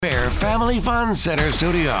Family Fun Center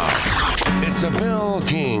studio. It's a Bill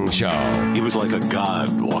King Show. He was like a god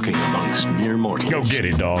walking amongst mere mortals. Go get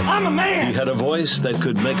it, dog. I'm a man. He had a voice that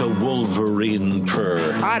could make a wolverine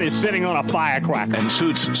purr. Art is sitting on a firecracker. And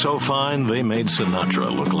suits so fine, they made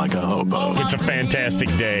Sinatra look like a hobo. It's a fantastic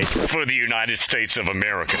day for the United States of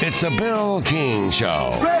America. It's a Bill King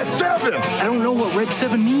Show. Red 7. I don't know what Red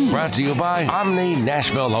 7 means. Brought to you by Omni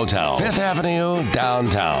Nashville Hotel, 5th Avenue,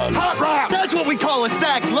 downtown. Hot rock. That's what we call a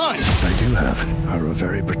sack lunch. I do have are a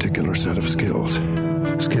very particular set of skills.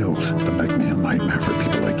 Skills that make me a nightmare for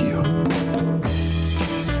people like you.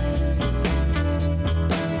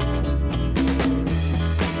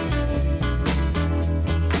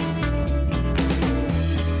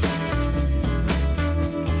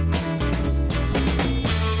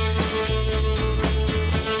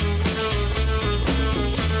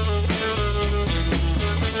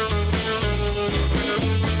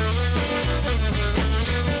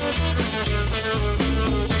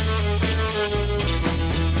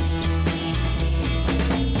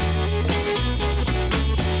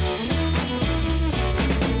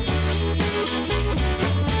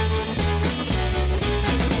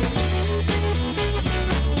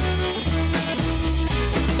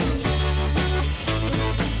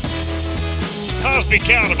 Cosby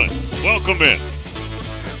Counterman, welcome in.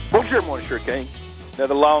 Bonjour, Monsieur King.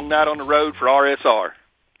 Another long night on the road for RSR.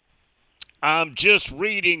 I'm just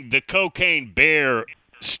reading the Cocaine Bear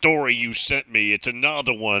story you sent me. It's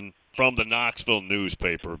another one from the Knoxville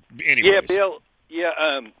newspaper. Anyways. Yeah, Bill. Yeah,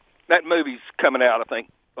 that movie's coming out, I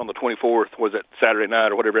think, on the 24th. Was it Saturday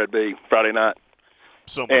night or whatever it'd be, Friday night?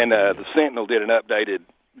 Somewhere. And the Sentinel did an updated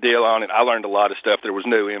deal on it. I learned a lot of stuff. There was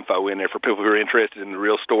new info in there for people who are interested in the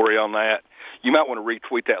real story on that. You might want to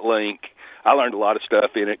retweet that link. I learned a lot of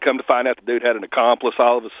stuff in it. Come to find out the dude had an accomplice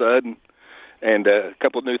all of a sudden, and a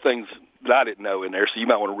couple of new things that I didn't know in there, so you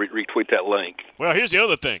might want to retweet that link. Well, here's the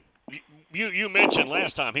other thing. You mentioned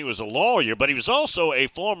last time he was a lawyer, but he was also a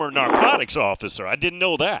former narcotics officer. I didn't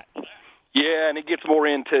know that. Yeah, and it gets more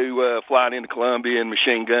into flying into Colombia and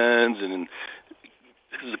machine guns, and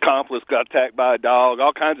his accomplice got attacked by a dog,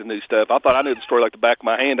 all kinds of new stuff. I thought I knew the story like the back of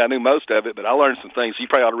my hand. I knew most of it, but I learned some things, so you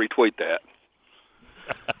probably ought to retweet that.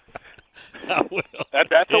 I will.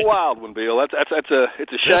 That's a wild one, Bill. It's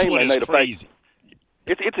a shame they made a crazy.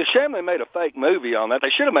 fake. It's a shame they made a fake movie on that. They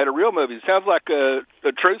should have made a real movie. It sounds like the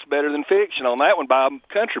truth's better than fiction on that one by a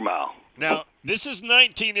country mile. Now, this is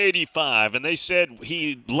 1985, and they said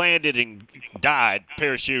he landed and died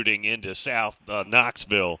parachuting into South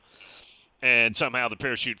Knoxville, and somehow the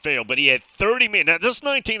parachute failed. But he had $30 million. Now, this is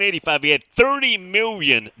 1985. He had $30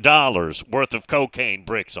 million worth of cocaine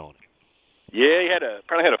bricks on him. Yeah, he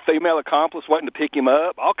probably had a female accomplice waiting to pick him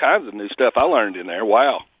up. All kinds of new stuff I learned in there.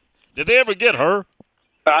 Wow. Did they ever get her?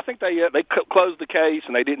 I think they closed the case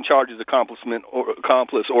and they didn't charge his accomplice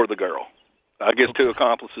or the girl. I guess two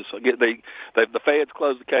accomplices. I guess the feds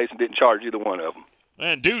closed the case and didn't charge either one of them.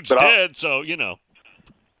 And dude's dead, so you know.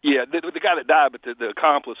 Yeah, the guy that died, but the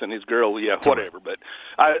accomplice and his girl, yeah, whatever. But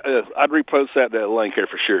I'd repost that link here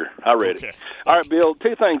for sure. I read it. All right, Bill,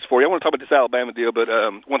 two things for you. I want to talk about this Alabama deal, but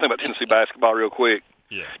one thing about Tennessee basketball real quick.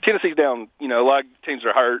 Yeah. Tennessee's down, a lot of teams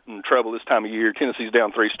are hurt and trouble this time of year. Tennessee's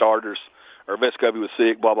down 3 starters. Or Vescovi was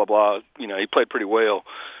sick, blah, blah, blah. He played pretty well.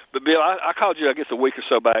 But, Bill, I called you, I guess, a week or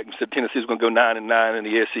so back and said Tennessee was going to go 9-9 in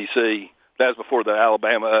the SEC. That was before the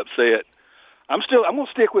Alabama upset. I'm going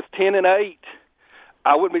to stick with 10-8.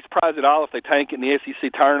 I wouldn't be surprised at all if they tank in the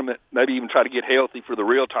SEC tournament, maybe even try to get healthy for the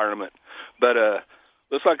real tournament. But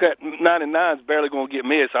looks like that 9-9 is barely going to get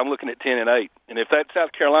missed. I'm looking at 10-8. And if that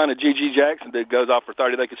South Carolina G.G. Jackson dude goes off for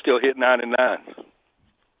 30, they could still hit 9-9,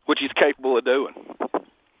 which he's capable of doing.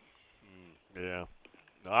 Yeah.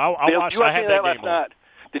 No, I had that game on.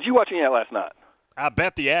 Did you watch any of that last night? I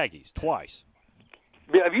bet the Aggies twice.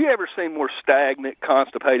 Have you ever seen more stagnant,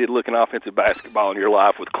 constipated-looking offensive basketball in your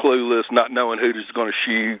life with clueless, not knowing who's going to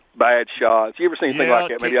shoot, bad shots? You ever seen anything like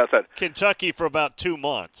that? Maybe outside Kentucky for about 2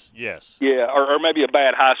 months, yes. Yeah, or maybe a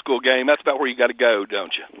bad high school game. That's about where you got to go,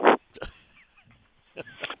 don't you?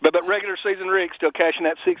 but regular season Rick still cashing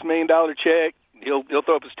that $6 million check. He'll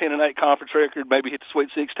throw up his 10-8 conference record, maybe hit the Sweet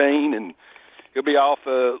 16, and he'll be off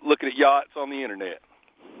looking at yachts on the internet.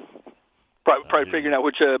 Probably figuring out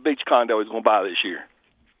which beach condo he's going to buy this year.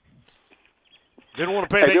 Didn't want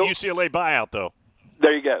to pay that UCLA buyout, though.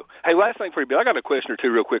 There you go. Hey, last thing for you, Bill. I got a question or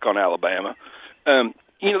two real quick on Alabama.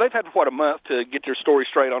 They've had, a month to get their story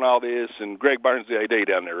straight on all this, and Greg Burns, the AD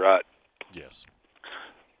down there, right? Yes.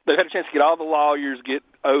 They've had a chance to get all the lawyers, get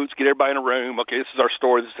Oates, get everybody in a room. Okay, this is our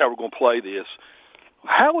story. This is how we're going to play this.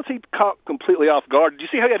 How was he caught completely off guard? Did you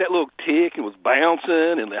see how he had that little tick and was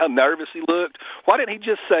bouncing and how nervous he looked? Why didn't he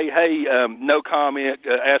just say, hey, no comment,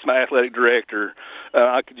 ask my athletic director?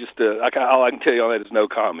 All I can tell you on that is no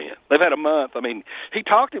comment. They've had a month. I mean, he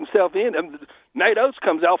talked himself in. Nate Oates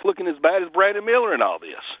comes off looking as bad as Brandon Miller in all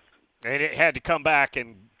this. And it had to come back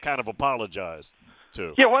and kind of apologize,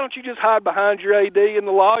 too. Yeah, why don't you just hide behind your AD and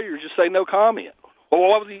the lawyers, just say no comment? Well,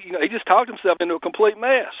 what was he? He just talked himself into a complete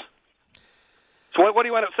mess. So what do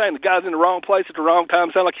you end up saying? The guy's in the wrong place at the wrong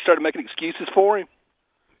time? Sound like you started making excuses for him?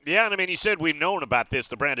 Yeah, and I mean, he said we've known about this,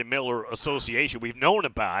 the Brandon Miller Association. We've known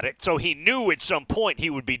about it. So he knew at some point he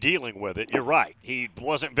would be dealing with it. You're right. He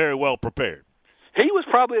wasn't very well prepared. He was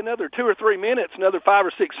probably another 2 or 3 minutes, another 5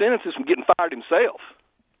 or 6 sentences from getting fired himself.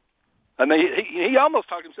 I mean, he almost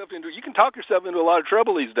talked himself into it. You can talk yourself into a lot of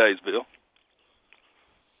trouble these days, Bill.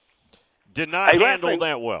 Did not handle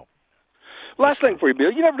that well. Last thing for you,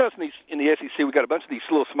 Bill. You never noticed in the SEC we got a bunch of these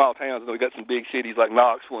little small towns, and we got some big cities like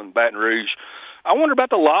Knoxville and Baton Rouge. I wonder about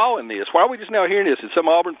the law in this. Why are we just now hearing this? Did some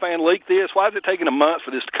Auburn fan leak this? Why is it taking a month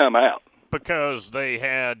for this to come out? Because they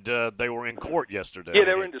were in court yesterday. Yeah,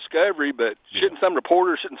 they were in discovery, but shouldn't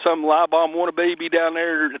some lie bomb wannabe be down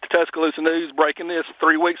there at the Tuscaloosa News breaking this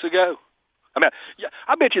 3 weeks ago? I mean,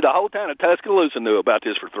 I bet you the whole town of Tuscaloosa knew about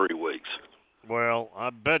this for 3 weeks. Well,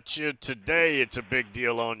 I bet you today it's a big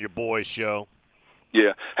deal on your boys' show.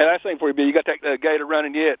 Yeah. Hey, last thing for you, Bill. You got that gator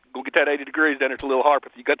running yet? Go get that 80 degrees down there to Little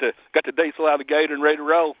Harpeth. You got the diesel out of the gator and ready to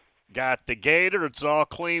roll? Got the gator. It's all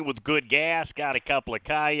clean with good gas. Got a couple of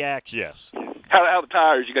kayaks, yes. How the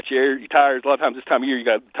tires? You got your tires. A lot of times this time of year,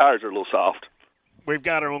 the tires are a little soft. We've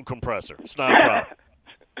got our own compressor. It's not a problem.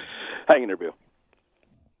 Hang in there, Bill.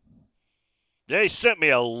 They sent me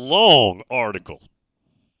a long article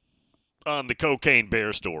on the Cocaine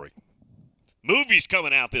Bear story. Movies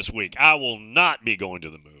coming out this week. I will not be going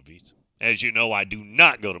to the movies. As you know, I do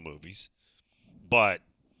not go to movies.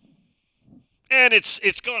 And it's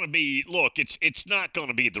going to be, look, it's not going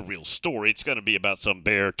to be the real story. It's going to be about some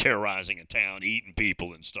bear terrorizing a town, eating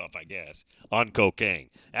people and stuff, I guess, on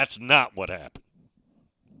cocaine. That's not what happened.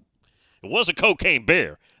 It was a cocaine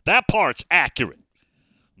bear. That part's accurate.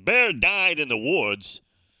 Bear died in the woods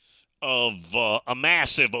of a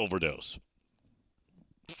massive overdose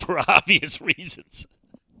for obvious reasons.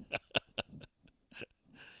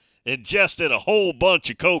 Ingested a whole bunch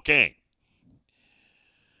of cocaine.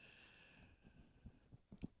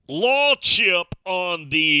 Law chip on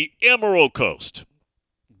the Emerald Coast.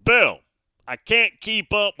 Bill, I can't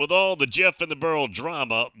keep up with all the Jeff and the Burl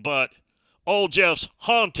drama, but old Jeff's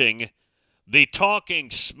haunting the Talking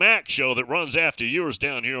Smack show that runs after yours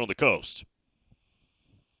down here on the coast.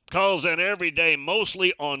 Calls in every day,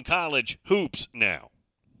 mostly on college hoops now.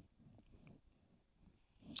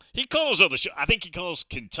 He calls other shows. I think he calls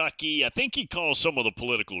Kentucky. I think he calls some of the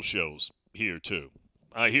political shows here, too.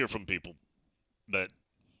 I hear from people that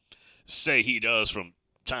say he does from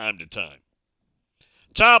time to time.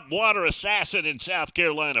 Top water assassin in South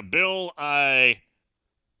Carolina. Bill, I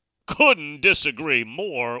couldn't disagree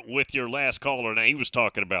more with your last caller. Now, he was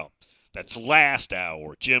talking about that's last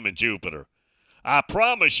hour, Jim and Jupiter. I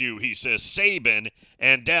promise you, he says, Saban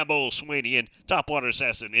and Dabo Swinney, and Topwater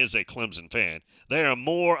Assassin is a Clemson fan. They are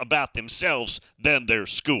more about themselves than their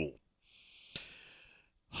school.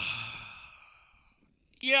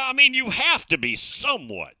 Yeah, I mean, you have to be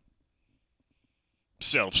somewhat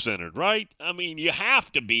self-centered, right? I mean, you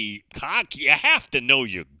have to be cocky. You have to know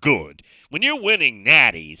you're good. When you're winning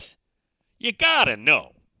natties, you got to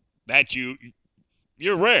know that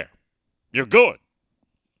you're rare. You're good.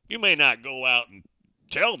 You may not go out and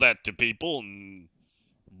tell that to people and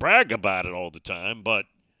brag about it all the time, but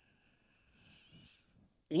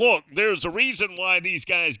look, there's a reason why these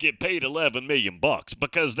guys get paid $11 million,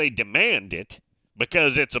 because they demand it,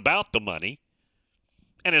 because it's about the money,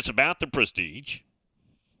 and it's about the prestige.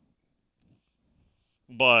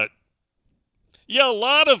 But, yeah, a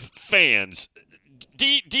lot of fans,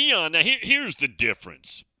 Deion, now here's the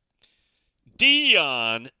difference.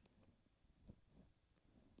 Deion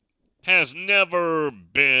has never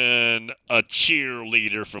been a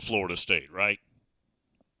cheerleader for Florida State, right?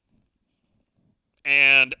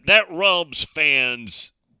 And that rubs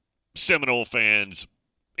fans, Seminole fans,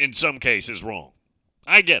 in some cases wrong.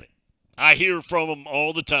 I get it. I hear from them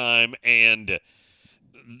all the time, and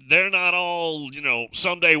they're not all,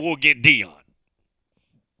 someday we'll get Deion.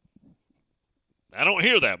 I don't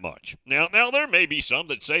hear that much. Now there may be some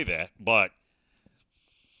that say that, but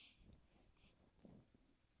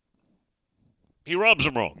he rubs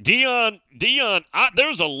them wrong. Deion,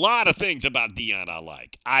 there's a lot of things about Deion I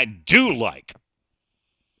like. I do like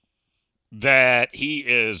that he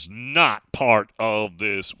is not part of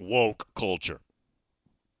this woke culture.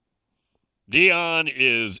 Deion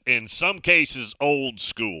is, in some cases, old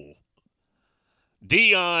school.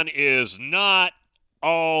 Deion is not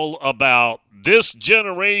all about this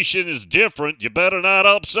generation is different. You better not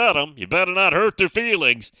upset them. You better not hurt their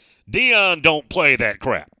feelings. Deion don't play that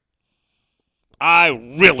crap. I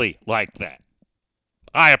really like that.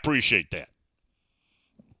 I appreciate that.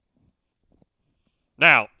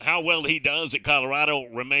 Now, how well he does at Colorado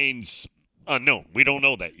remains unknown. We don't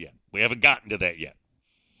know that yet. We haven't gotten to that yet.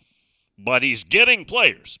 But he's getting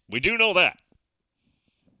players. We do know that.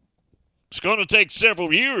 It's going to take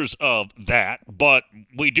several years of that, but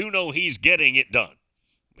we do know he's getting it done.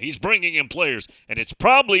 He's bringing in players, and it's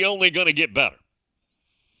probably only going to get better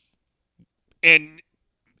in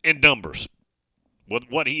numbers with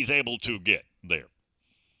what he's able to get there.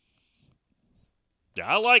 Yeah,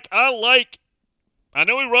 I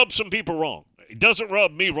know he rubs some people wrong. He doesn't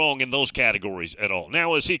rub me wrong in those categories at all.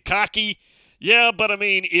 Now, is he cocky? Yeah, but I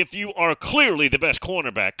mean, if you are clearly the best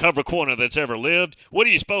cornerback, cover corner that's ever lived, what are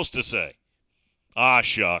you supposed to say? Ah,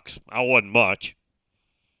 shucks, I wasn't much.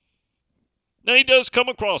 Now, he does come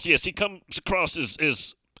across, yes, he comes across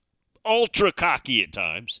as ultra cocky at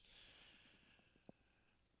times.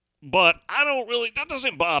 But that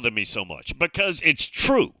doesn't bother me so much because it's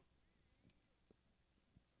true.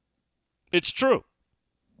 It's true.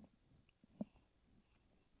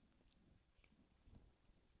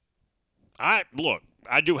 I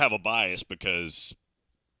do have a bias because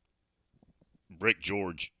Rick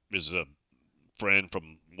George is a friend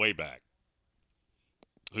from way back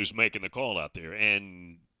who's making the call out there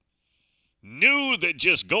and knew that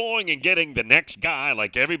just going and getting the next guy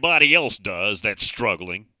like everybody else does that's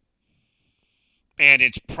struggling, and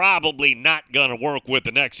it's probably not going to work with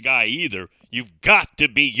the next guy either, you've got to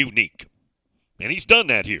be unique. And he's done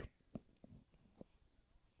that here.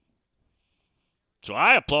 So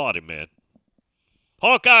I applaud him, man.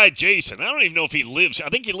 Hawkeye Jason, I don't even know if he lives, I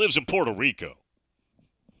think he lives in Puerto Rico.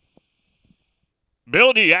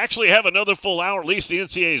 Bill, do you actually have another full hour? At least the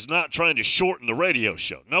NCAA is not trying to shorten the radio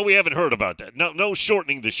show. No, we haven't heard about that. No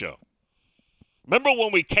shortening the show. Remember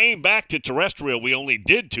when we came back to terrestrial, we only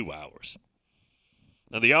did 2 hours.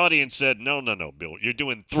 Now the audience said, no, Bill, you're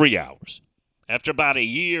doing 3 hours. After about a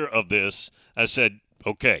year of this, I said,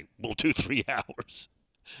 okay, we'll do 3 hours.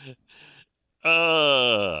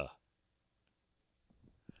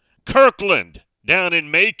 Kirkland down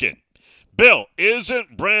in Macon. Bill,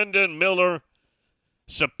 isn't Brandon Miller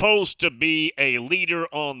supposed to be a leader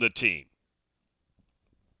on the team?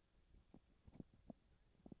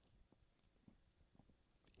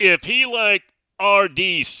 If he, like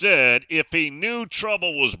RD said, if he knew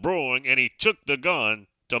trouble was brewing and he took the gun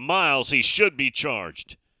to Miles, he should be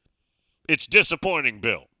charged. It's disappointing,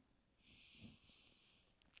 Bill.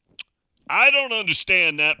 I don't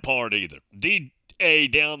understand that part either. DA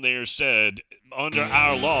down there said, under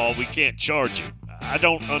our law, we can't charge you. I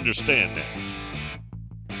don't understand that.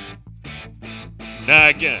 Now,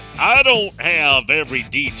 again, I don't have every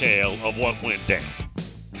detail of what went down.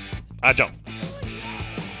 I don't.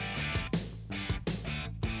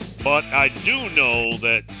 But I do know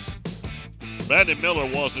that Brandon Miller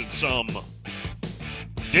wasn't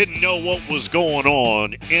didn't know what was going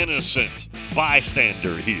on, innocent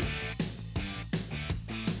bystander here.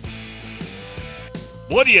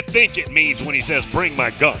 What do you think it means when he says, bring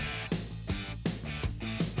my gun?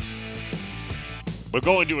 We're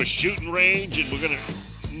going to a shooting range and we're going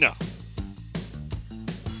to... No. All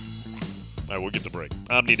right, we'll get the break.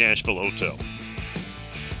 Omni Nashville Hotel.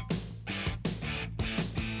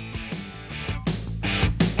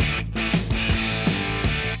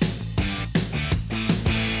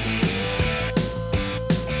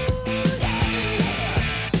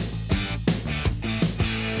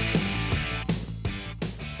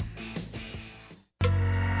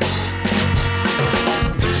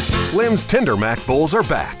 Slim's Tender Mac Bowls are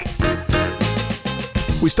back.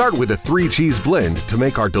 We start with a 3-cheese blend to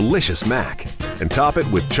make our delicious mac and top it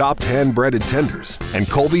with chopped hand-breaded tenders and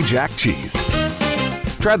Colby Jack cheese.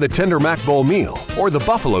 Try the Tender Mac Bowl meal or the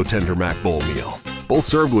Buffalo Tender Mac Bowl meal, both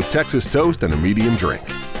served with Texas toast and a medium drink.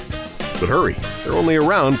 But hurry, they're only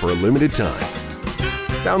around for a limited time.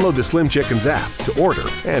 Download the Slim Chickens app to order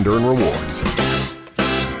and earn rewards.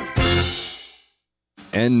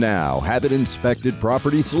 And now, Habit Inspected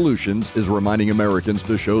Property Solutions is reminding Americans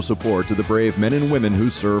to show support to the brave men and women who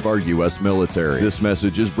serve our U.S. military. This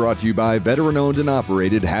message is brought to you by veteran-owned and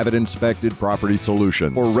operated Habit Inspected Property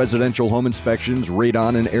Solutions. For residential home inspections,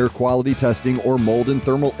 radon and air quality testing, or mold and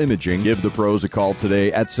thermal imaging, give the pros a call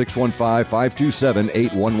today at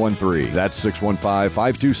 615-527-8113. That's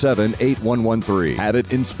 615-527-8113.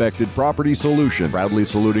 Habit Inspected Property Solutions, proudly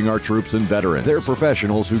saluting our troops and veterans. They're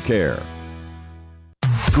professionals who care.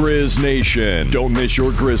 Grizz Nation. Don't miss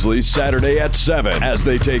your Grizzlies Saturday at 7 as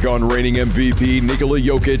they take on reigning MVP Nikola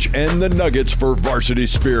Jokic and the Nuggets for Varsity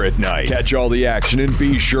Spirit Night. Catch all the action and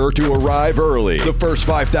be sure to arrive early. The first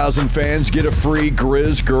 5,000 fans get a free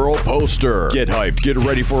Grizz Girl poster. Get hyped, get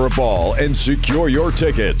ready for a ball, and secure your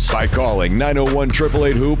tickets by calling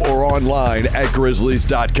 901-888-HOOP or online at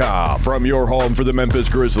Grizzlies.com. From your home for the Memphis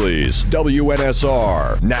Grizzlies,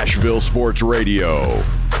 WNSR, Nashville Sports Radio.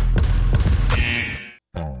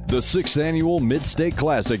 The 6th Annual Mid-State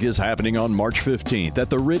Classic is happening on March 15th at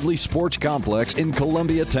the Ridley Sports Complex in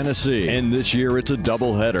Columbia, Tennessee. And this year it's a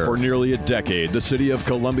doubleheader. For nearly a decade, the City of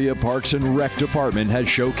Columbia Parks and Rec Department has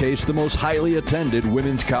showcased the most highly attended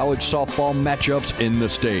women's college softball matchups in the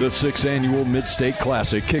state. The 6th Annual Mid-State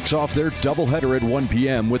Classic kicks off their doubleheader at 1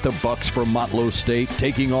 p.m. with the Bucks from Motlow State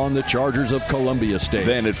taking on the Chargers of Columbia State.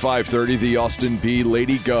 Then at 5:30, the Austin Peay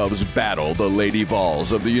Lady Govs battle the Lady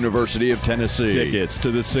Vols of the University of Tennessee. Tickets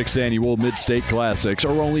to the 6th Annual Mid-State Classics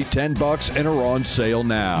are only $10 and are on sale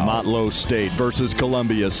now. Motlow State versus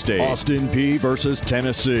Columbia State. Austin Peay versus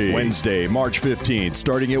Tennessee. Wednesday, March 15th,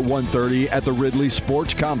 starting at 1:30 at the Ridley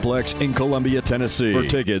Sports Complex in Columbia, Tennessee. For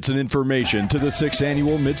tickets and information to the 6th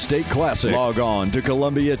Annual Mid-State Classic, log on to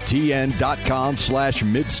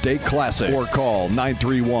columbiatn.com/Mid-State Classic or call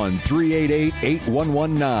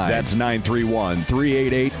 931-388-8119. That's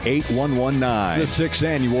 931-388-8119. The 6th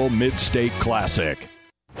Annual Mid-State Classic.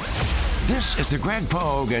 This is the Greg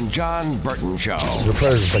Pogue and John Burton Show. The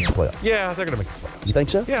Predators make the playoffs. Yeah, they're going to make the playoffs. You think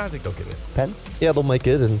so? Yeah, I think they'll get in. Patton? Yeah, they'll make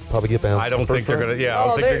it and probably get bounced. I don't think they're going to. Yeah,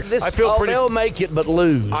 I feel pretty. They'll make it but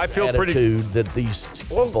lose. I feel attitude that these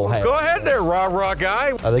people have. Go ahead there, rah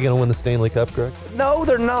guy. Are they going to win the Stanley Cup, Greg? No,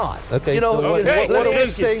 they're not. Okay. You know, let me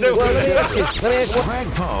ask you. Greg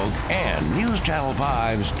Pogue and News Channel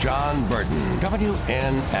 5's John Burton,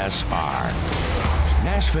 WNSR,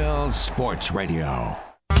 Nashville Sports Radio.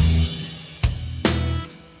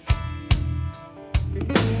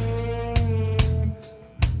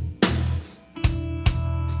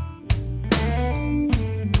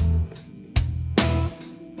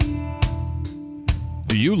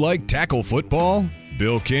 Do you like tackle football?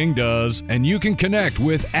 Bill King does, and you can connect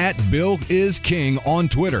with @BillIsKing on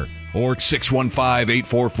Twitter or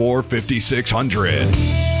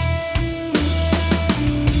 615-844-5600.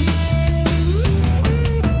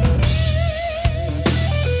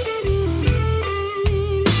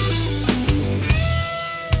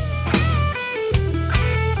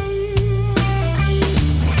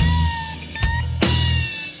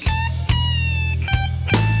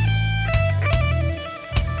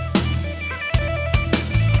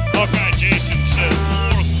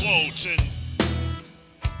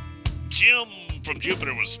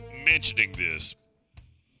 Jupiter was mentioning this,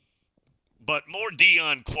 but more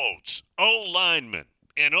Deion quotes. O-linemen.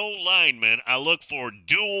 In O-linemen, I look for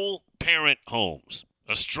dual-parent homes,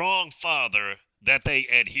 a strong father that they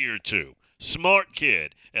adhere to, smart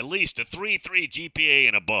kid, at least a 3.3 GPA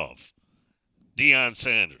and above. Deion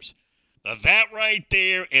Sanders. Now that right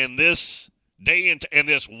there in this day and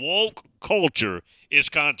this woke culture is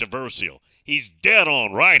controversial. He's dead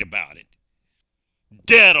on right about it.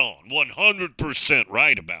 Dead on, 100%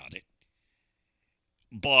 right about it.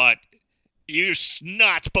 But you're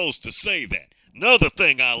not supposed to say that. Another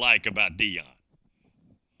thing I like about Deion.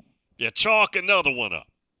 You chalk another one up.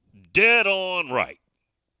 Dead on right.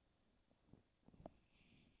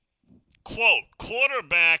 Quote,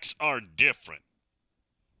 quarterbacks are different.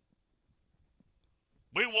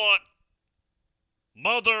 We want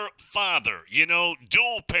mother, father,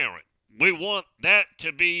 dual parent. We want that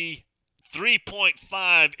to be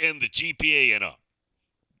 3.5 in the GPA and up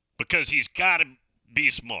because he's got to be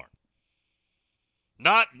smart.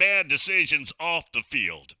 Not bad decisions off the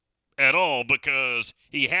field at all because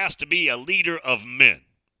he has to be a leader of men.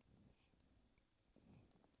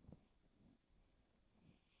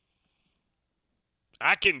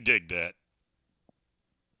 I can dig that.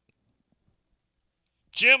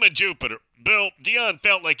 Jim and Jupiter. Bill, Deion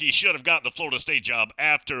felt like he should have gotten the Florida State job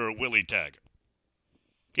after Willie Taggart.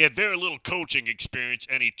 He had very little coaching experience,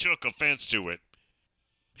 and he took offense to it.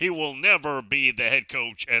 He will never be the head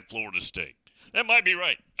coach at Florida State. That might be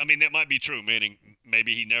right. I mean, that might be true, meaning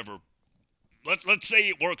maybe he never let's say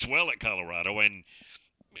it works well at Colorado, and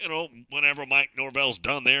whenever Mike Norvell's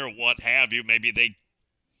done there, or what have you, maybe they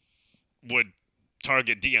would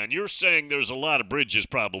target Deion. You're saying there's a lot of bridges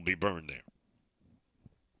probably burned there.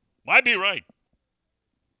 Might be right.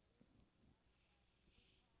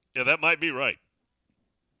 Yeah, that might be right.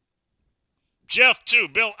 Jeff, too.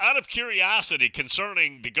 Bill, out of curiosity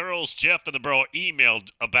concerning the girls Jeff and the bro emailed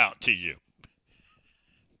about to you.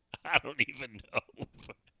 I don't even know.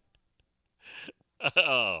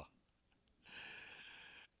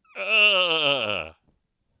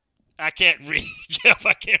 I can't read, Jeff,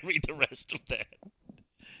 I can't read the rest of that.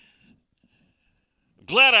 I'm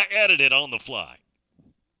glad I edited on the fly.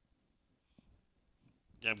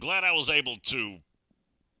 I'm glad I was able to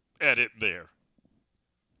edit there.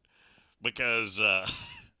 Because,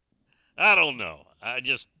 I don't know. I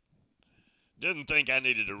just didn't think I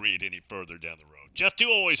needed to read any further down the road. Jeff 2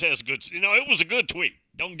 always has good, it was a good tweet.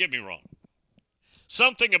 Don't get me wrong.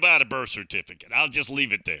 Something about a birth certificate. I'll just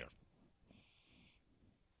leave it there.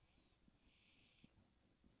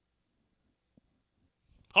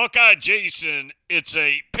 Hawkeye Jason, it's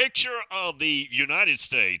a picture of the United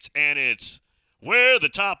States, and it's where the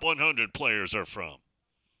top 100 players are from.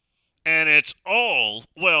 And it's all,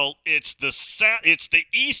 it's the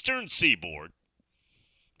eastern seaboard,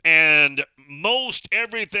 and most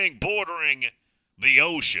everything bordering the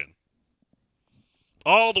ocean,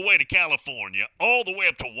 all the way to California, all the way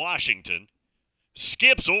up to Washington,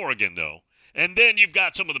 skips Oregon, though, and then you've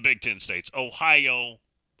got some of the Big Ten states, Ohio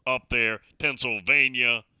up there,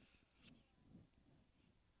 Pennsylvania,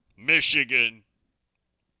 Michigan.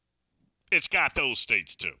 It's got those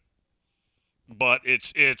states, too. But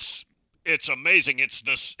it's amazing.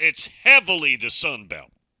 It's heavily the Sun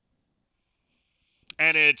Belt.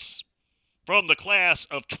 And it's from the class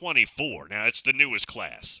of 24. Now, it's the newest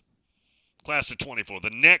class. Class of 24. The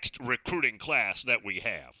next recruiting class that we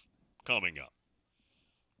have coming up.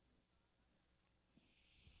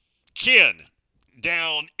 Ken,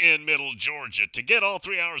 down in Middle Georgia. To get all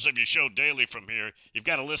 3 hours of your show daily from here, you've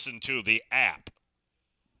got to listen to the app.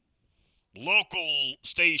 Local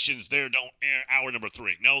stations there don't air hour number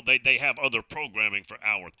 3. No, they have other programming for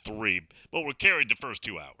hour 3, but we're carried the first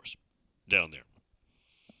 2 hours down there.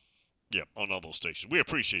 Yep, on all those stations. We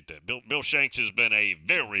appreciate that. Bill Shanks has been a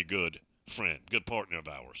very good friend, good partner of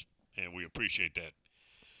ours, and we appreciate that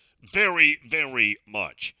very, very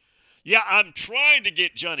much. Yeah, I'm trying to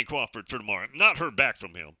get Johnny Crawford for tomorrow. Not heard back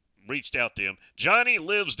from him. Reached out to him. Johnny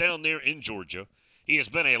lives down there in Georgia. He has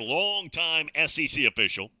been a long-time SEC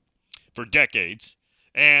official for decades,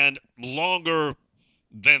 and longer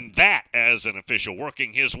than that as an official,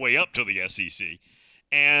 working his way up to the SEC.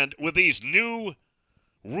 And with these new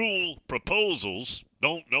rule proposals,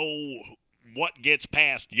 don't know what gets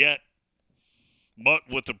passed yet, but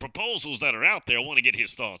with the proposals that are out there, I want to get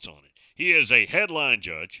his thoughts on it. He is a headline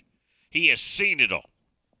judge. He has seen it all.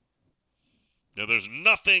 Now, there's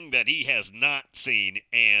nothing that he has not seen,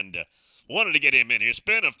 and wanted to get him in here. It's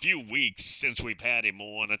been a few weeks since we've had him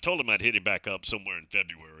on. I told him I'd hit him back up somewhere in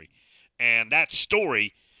February. And that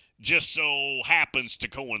story just so happens to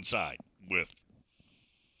coincide with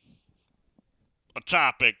a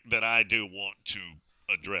topic that I do want to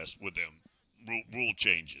address with them, rule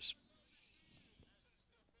changes.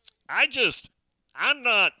 I'm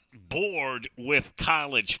not bored with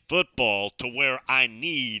college football to where I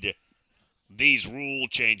need these rule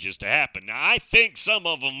changes to happen. Now, I think some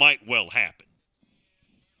of them might well happen.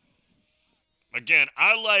 Again,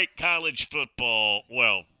 I like college football.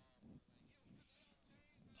 Well,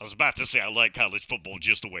 I was about to say I like college football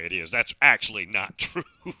just the way it is. That's actually not true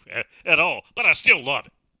at all. But I still love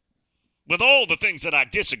it. With all the things that I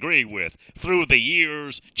disagree with through the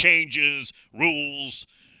years, changes, rules,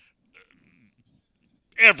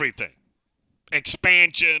 everything.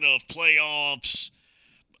 Expansion of playoffs,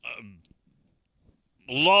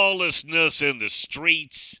 lawlessness in the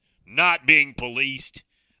streets, not being policed,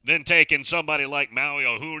 then taking somebody like Maui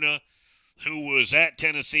Ahuna, who was at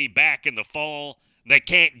Tennessee back in the fall. They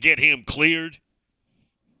can't get him cleared.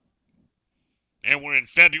 And we're in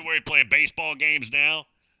February playing baseball games now.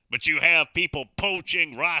 But you have people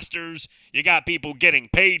poaching rosters. You got people getting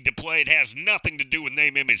paid to play. It has nothing to do with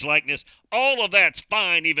name, image, likeness. All of that's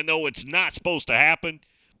fine, even though it's not supposed to happen.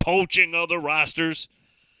 Poaching other rosters.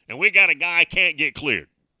 And we got a guy can't get cleared.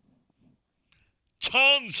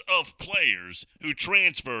 Tons of players who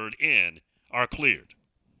transferred in are cleared.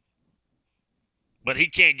 But he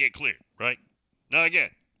can't get cleared, right? Now, again,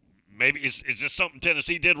 maybe is this something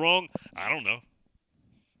Tennessee did wrong? I don't know.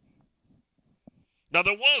 Now,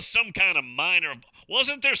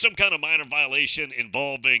 wasn't there some kind of minor violation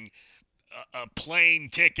involving a plane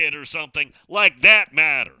ticket or something, like that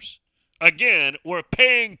matters. Again, we're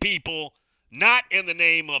paying people not in the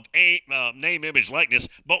name of name, image, likeness,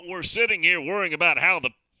 but we're sitting here worrying about how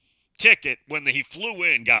the ticket when he flew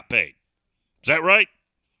in got paid. Is that right?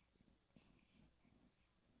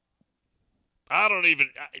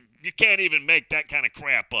 You can't even make that kind of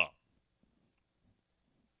crap up.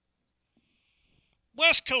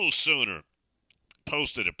 West Coast Sooner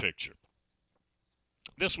posted a picture.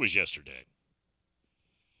 This was yesterday.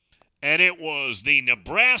 And it was the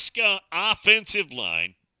Nebraska offensive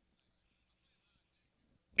line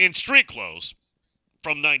in street clothes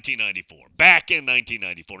from 1994, back in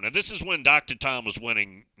 1994. Now, this is when Dr. Tom was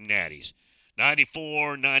winning natties.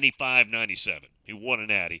 94, 95, 97. He won a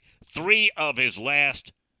natty. 3 of his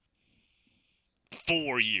last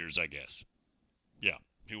 4 years, I guess. Yeah,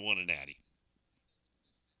 he won a natty.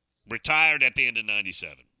 Retired at the end of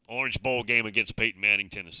 97. Orange Bowl game against Peyton Manning,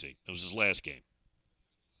 Tennessee. It was his last game.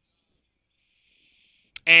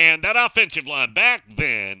 And that offensive line back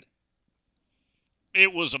then,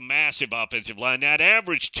 it was a massive offensive line. That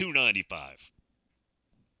averaged 295.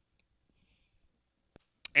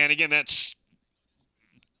 And again, that's,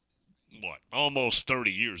 almost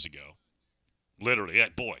 30 years ago. Literally.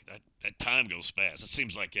 That time goes fast. It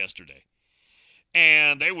seems like yesterday.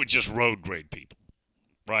 And they would just road grade people,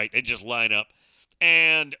 right? They just line up.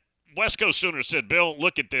 And West Coast Sooner said, Bill,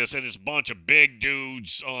 look at this, and it's a bunch of big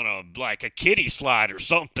dudes on a kiddie slide or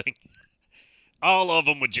something. All of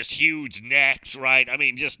them with just huge necks, right? I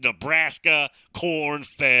mean, just Nebraska,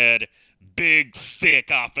 corn-fed, big,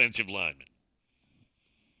 thick offensive linemen.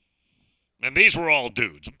 And these were all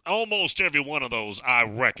dudes. Almost every one of those I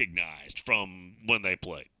recognized from when they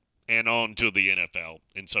played and on to the NFL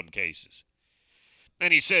in some cases.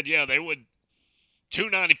 And he said, yeah, they would,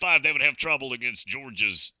 295, they would have trouble against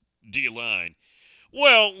Georgia's D-line.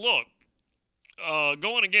 Well, look,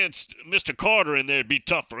 going against Mr. Carter in there would be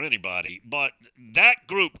tough for anybody, but that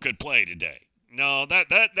group could play today. No,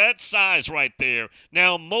 that size right there.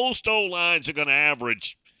 Now, most O-lines are going to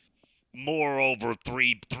average more over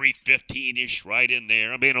 315-ish, right in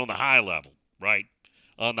there. I mean, on the high level, right?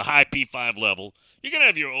 On the high P5 level, you're going to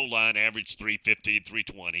have your O-line average 315,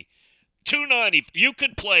 320. 290, you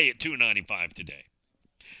could play at 295 today.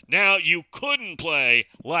 Now, you couldn't play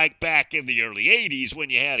like back in the early 80s when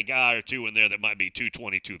you had a guy or two in there that might be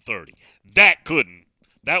 220, 230.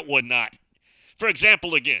 That would not. For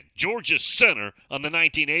example, again, Georgia's center on the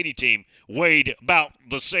 1980 team weighed about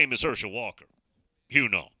the same as Herschel Walker. You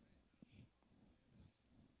know.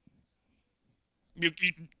 You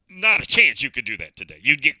not a chance you could do that today.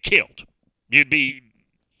 You'd get killed. You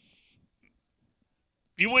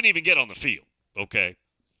wouldn't even get on the field, okay?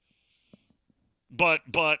 But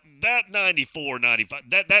that 94, 95,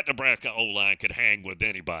 that Nebraska O-line could hang with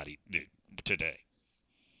anybody today.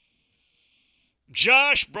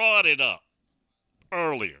 Josh brought it up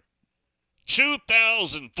earlier.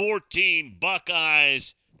 2014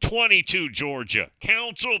 Buckeyes, 22 Georgia.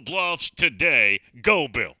 Council Bluffs today. Go,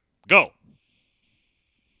 Bill. Go.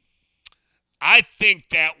 I think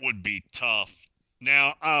that would be tough.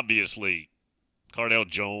 Now, obviously, Cardale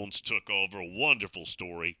Jones took over. A wonderful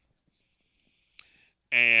story.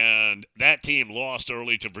 And that team lost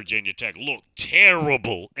early to Virginia Tech. Looked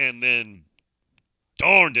terrible. And then,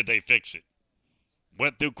 darn, did they fix it.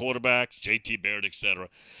 Went through quarterbacks, J.T. Barrett, etc.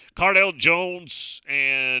 Cardale Jones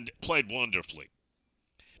and played wonderfully.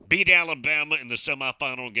 Beat Alabama in the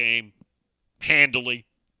semifinal game handily.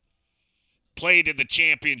 Played in the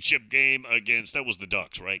championship game against, that was the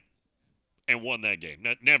Ducks, right? And won that game.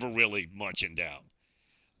 Never really much in doubt.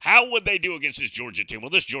 How would they do against this Georgia team? Well,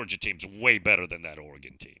 this Georgia team's way better than that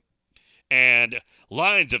Oregon team. And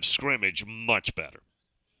lines of scrimmage, much better.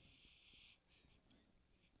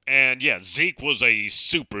 And, yeah, Zeke was a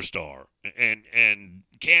superstar. And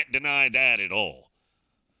can't deny that at all.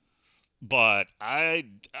 But that'd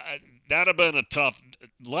have been a tough,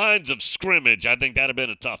 lines of scrimmage, I think that'd have been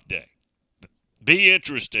a tough day. Be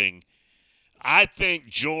interesting. I think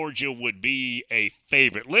Georgia would be a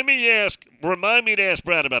favorite. Remind me to ask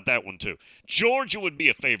Brad about that one too. Georgia would be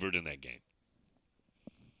a favorite in that game.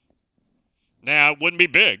 Now, it wouldn't be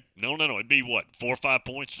big. No. It'd be what, 4 or 5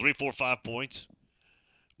 points? 3, 4, 5 points?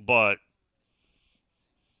 But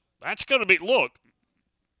that's going to be, look,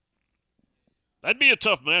 that'd be a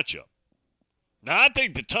tough matchup. Now, I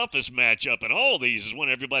think the toughest matchup in all these is when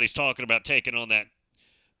everybody's talking about taking on that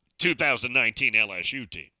 2019 LSU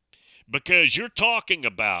team. Because you're talking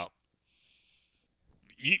about,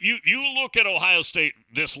 you look at Ohio State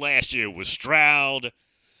this last year with Stroud,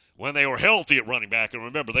 when they were healthy at running back, and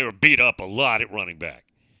remember, they were beat up a lot at running back.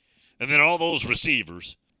 And then all those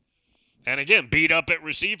receivers. And again, beat up at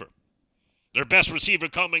receiver. Their best receiver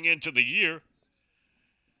coming into the year,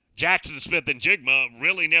 Jackson Smith and Jigma,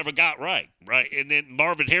 really never got right? And then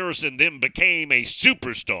Marvin Harrison then became a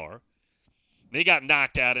superstar. They got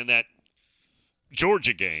knocked out in that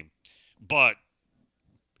Georgia game. But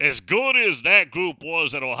as good as that group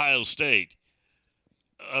was at Ohio State,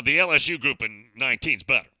 the LSU group in 19 is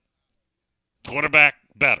better. Quarterback,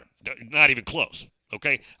 better. Not even close,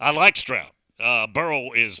 okay? I like Stroud.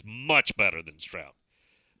 Burrow is much better than Stroud.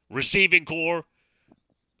 Receiving core,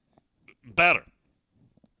 better.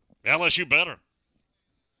 LSU better.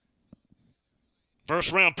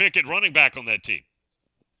 First-round pick at running back on that team.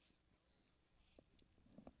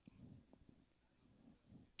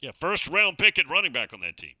 Yeah, first-round pick at running back on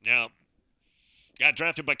that team. Now, got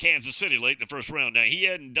drafted by Kansas City late in the first round. Now,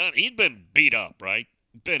 he'd been beat up, right?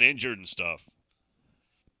 Been injured and stuff.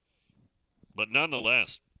 But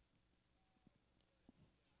nonetheless.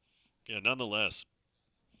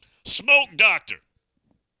 Smoke Doctor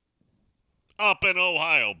up in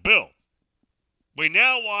Ohio. Bill, we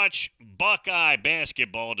now watch Buckeye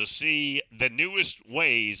basketball to see the newest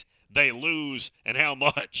ways they lose and how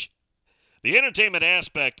much. The entertainment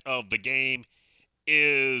aspect of the game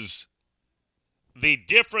is the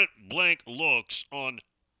different blank looks on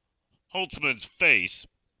Holtzman's face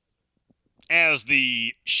as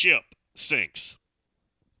the ship sinks.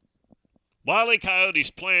 Wile E. Coyote's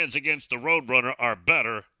plans against the Roadrunner are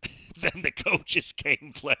better than the coach's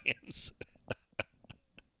game plans.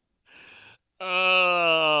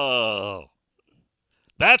 Oh,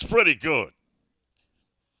 that's pretty good.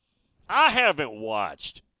 I haven't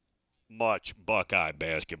watched much Buckeye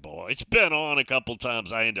basketball. It's been on a couple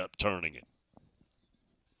times. I end up turning it.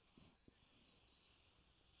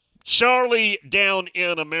 Charlie down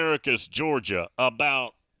in Americus, Georgia,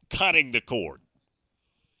 about cutting the cord.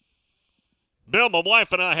 Bill, my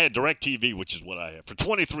wife and I had DirecTV, which is what I have, for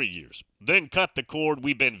 23 years. Then cut the cord.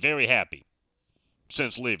 We've been very happy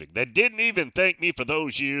since leaving. They didn't even thank me for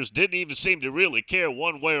those years, didn't even seem to really care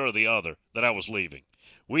one way or the other that I was leaving.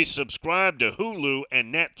 We subscribe to Hulu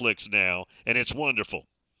and Netflix now, and it's wonderful.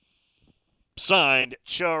 Signed,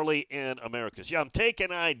 Charlie in Americus. Yeah, I'm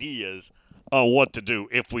taking ideas on what to do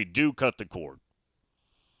if we do cut the cord.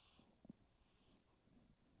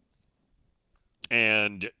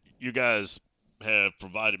 And you guys have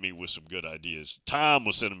provided me with some good ideas. Tom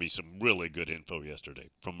was sending me some really good info yesterday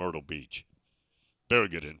from Myrtle Beach. Very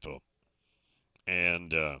good info.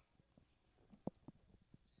 And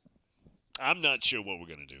I'm not sure what we're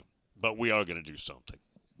going to do, but we are going to do something.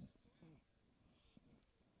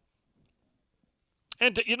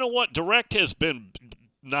 And you know what? Direct has been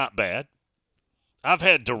not bad. I've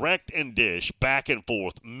had Direct and Dish back and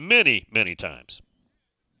forth many, many times.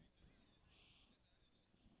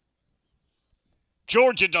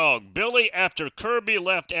 Georgia Dog, Billy, after Kirby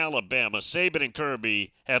left Alabama, Saban and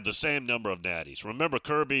Kirby have the same number of natties. Remember,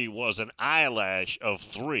 Kirby was an eyelash of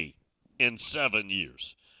 3 in 7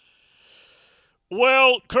 years.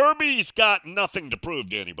 Well, Kirby's got nothing to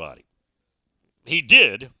prove to anybody. He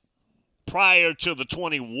did prior to the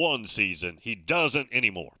 21 season. He doesn't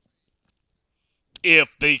anymore. If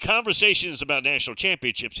the conversation is about national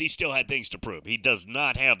championships, he still had things to prove. He does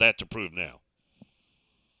not have that to prove now.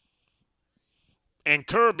 And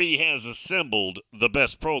Kirby has assembled the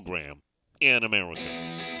best program in America.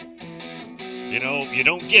 You know, you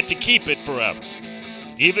don't get to keep it forever,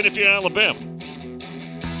 even if you're Alabama.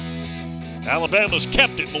 Alabama's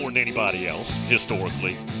kept it more than anybody else,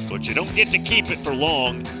 historically, but you don't get to keep it for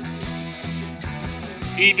long,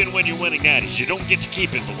 even when you're winning natties. You don't get to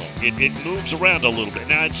keep it for long. It moves around a little bit.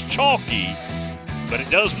 Now, it's chalky, but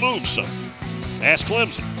it does move some. Ask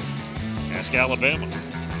Clemson. Ask Alabama.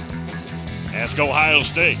 Ask Ohio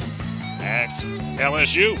State. Ask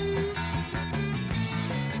LSU.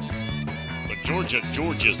 But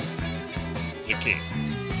Georgia's the king.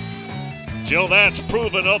 Till that's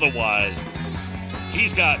proven otherwise,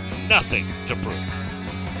 he's got nothing to prove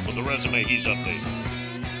with the resume he's updated.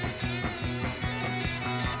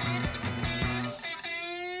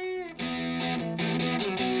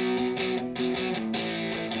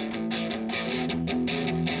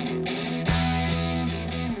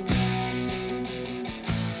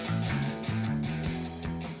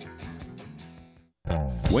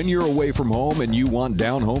 When you're away from home and you want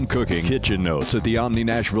down-home cooking, Kitchen Notes at the Omni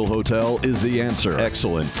Nashville Hotel is the answer.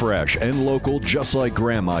 Excellent, fresh, and local, just like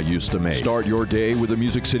Grandma used to make. Start your day with a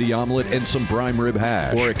Music City omelet and some prime rib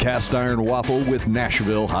hash, or a cast iron waffle with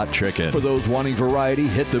Nashville hot chicken. For those wanting variety,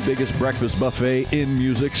 hit the biggest breakfast buffet in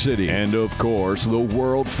Music City. And of course, the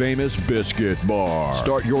world-famous Biscuit Bar.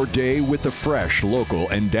 Start your day with the fresh, local,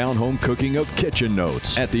 and down-home cooking of Kitchen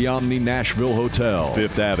Notes at the Omni Nashville Hotel,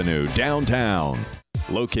 5th Avenue, downtown.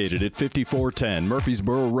 Located at 5410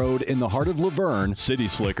 Murfreesboro Road in the heart of Laverne, City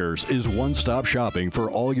Slickers is one-stop shopping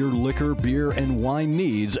for all your liquor, beer, and wine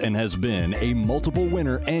needs and has been a multiple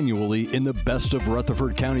winner annually in the Best of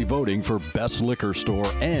Rutherford County voting for Best Liquor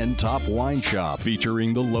Store and Top Wine Shop.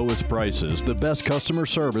 Featuring the lowest prices, the best customer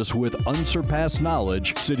service with unsurpassed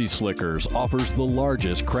knowledge, City Slickers offers the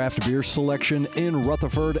largest craft beer selection in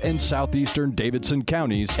Rutherford and southeastern Davidson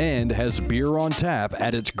counties and has beer on tap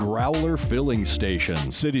at its Growler filling station.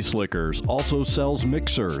 City Slickers also sells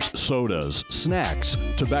mixers, sodas, snacks,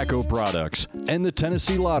 tobacco products, and the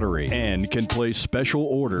Tennessee Lottery, and can place special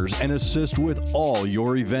orders and assist with all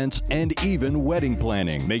your events and even wedding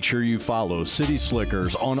planning. Make sure you follow City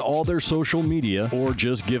Slickers on all their social media or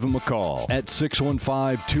just give them a call at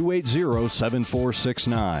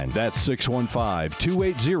 615-280-7469. That's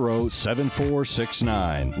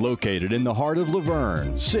 615-280-7469. Located in the heart of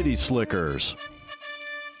Laverne, City Slickers.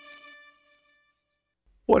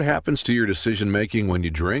 What happens to your decision-making when you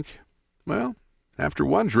drink? Well, after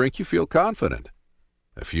one drink, you feel confident.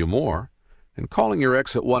 A few more, and calling your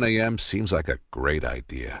ex at 1 a.m. seems like a great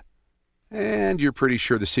idea. And you're pretty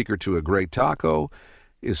sure the secret to a great taco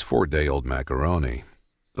is 4-day-old macaroni.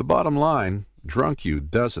 The bottom line, drunk you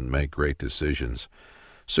doesn't make great decisions.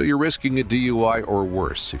 So you're risking a DUI or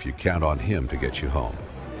worse if you count on him to get you home.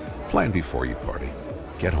 Plan before you party.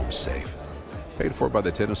 Get home safe. Paid for by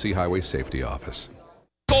the Tennessee Highway Safety Office.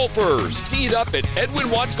 Golfers, tee it up at Edwin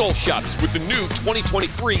Watts Golf Shops with the new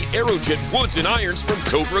 2023 Aerojet woods and irons from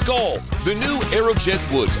Cobra Golf. The new Aerojet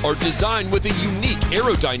woods are designed with a unique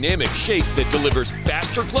aerodynamic shape that delivers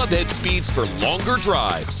faster clubhead speeds for longer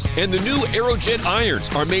drives. And the new Aerojet irons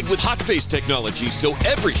are made with hot face technology, so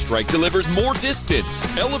every strike delivers more distance.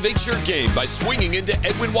 Elevate your game by swinging into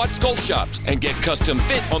Edwin Watts Golf Shops and get custom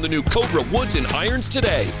fit on the new Cobra woods and irons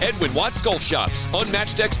today. Edwin Watts Golf Shops.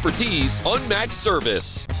 Unmatched expertise, unmatched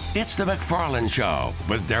service. It's the McFarland Show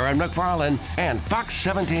with Darren McFarland and Fox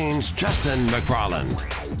 17's Justin McFarland.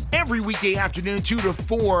 Every weekday afternoon, 2 to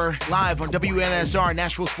 4, live on WNSR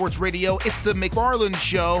Nashville Sports Radio. It's the McFarland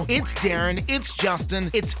Show. It's Darren. It's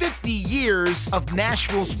Justin. It's 50 years of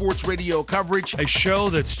Nashville Sports Radio coverage. A show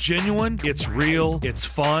that's genuine, it's real, it's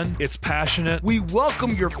fun, it's passionate. We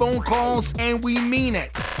welcome your phone calls, and we mean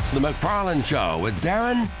it. The McFarland Show with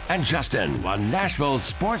Darren and Justin on Nashville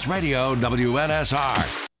Sports Radio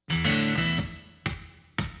WNSR.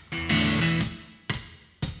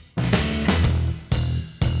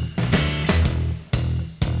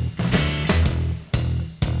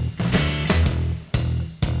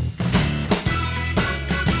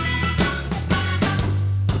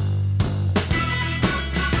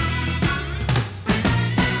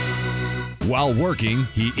 While working,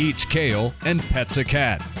 he eats kale and pets a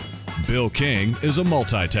cat. Bill King is a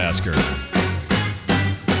multitasker.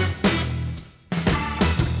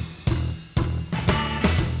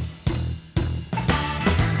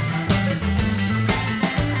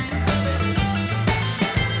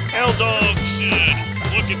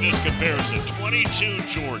 Look at this comparison. 22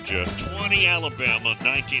 Georgia, 20 Alabama,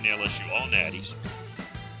 19 LSU, all natties.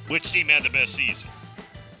 Which team had the best season?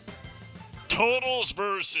 Totals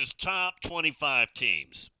versus top 25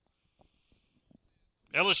 teams.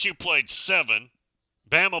 LSU played 7,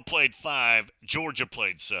 Bama played 5, Georgia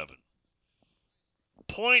played 7.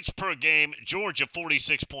 Points per game, Georgia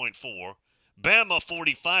 46.4, Bama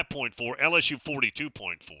 45.4, LSU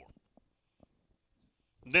 42.4.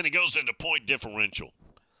 Then it goes into point differential.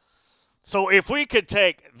 So if we could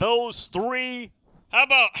take those three, how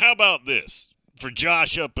about this for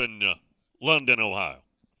Josh up in London, Ohio,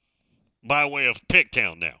 by way of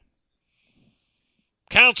Picktown now.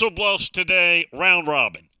 Council Bluffs today, round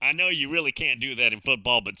robin. I know you really can't do that in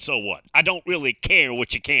football, but so what? I don't really care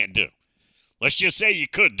what you can't do. Let's just say you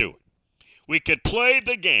could do it. We could play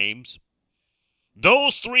the games,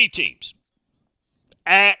 those three teams,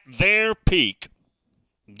 at their peak,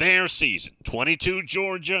 their season. 22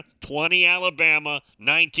 Georgia, 20 Alabama,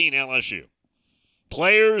 19 LSU.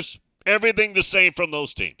 Players, everything the same from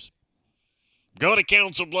those teams. Go to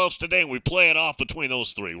Council Bluffs today and we play it off between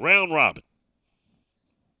those three. Round robin.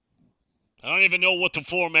 I don't even know what the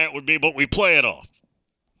format would be, but we play it off.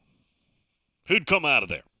 Who'd come out of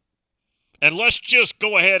there? And let's just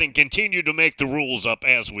go ahead and continue to make the rules up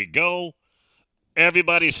as we go.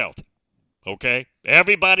 Everybody's healthy, okay?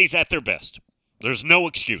 Everybody's at their best. There's no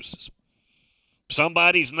excuses.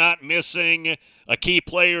 Somebody's not missing, a key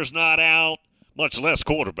player's not out, much less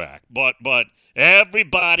quarterback. But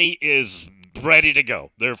everybody is ready to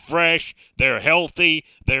go. They're fresh, they're healthy,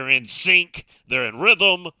 they're in sync, they're in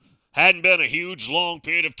rhythm. Hadn't been a huge, long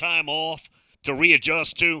period of time off to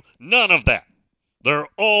readjust to. None of that. They're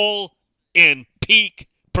all in peak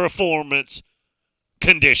performance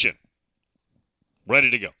condition. Ready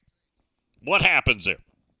to go. What happens there?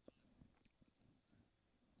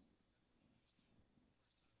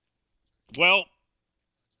 Well,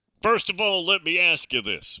 first of all, let me ask you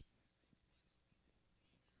this.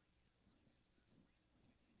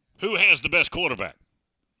 Who has the best quarterback?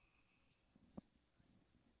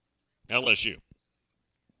 LSU.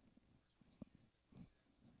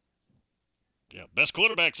 Yeah, best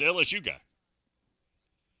quarterback's the LSU guy.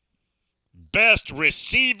 Best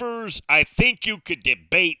receivers, I think you could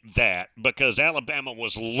debate that because Alabama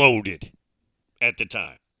was loaded at the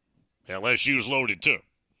time. LSU's loaded too.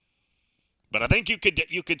 But I think you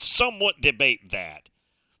could somewhat debate that.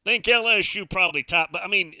 I think LSU probably top, but I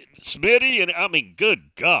mean, Smitty and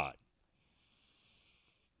good God.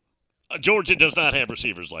 Georgia does not have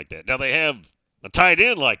receivers like that. Now they have a tight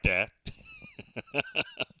end like that.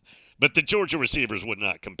 But the Georgia receivers would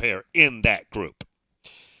not compare in that group.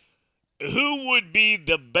 Who would be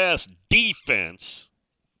the best defense?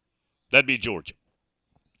 That'd be Georgia.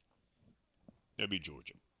 That'd be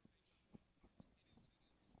Georgia.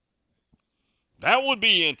 That would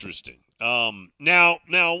be interesting. Now,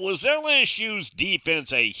 was LSU's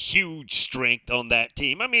defense a huge strength on that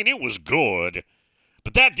team? I mean, it was good,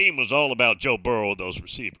 but that team was all about Joe Burrow and those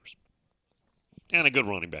receivers. And a good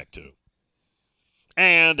running back, too.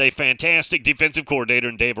 And a fantastic defensive coordinator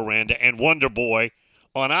in Dave Aranda and Wonder Boy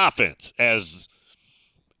on offense as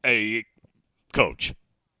a coach.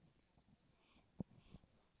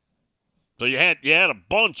 So you had a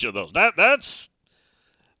bunch of those. That's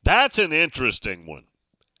an interesting one.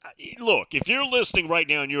 Look, if you're listening right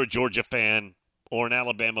now and you're a Georgia fan or an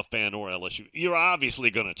Alabama fan or LSU, you're obviously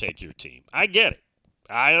going to take your team. I get it.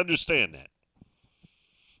 I understand that.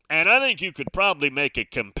 And I think you could probably make a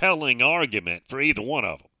compelling argument for either one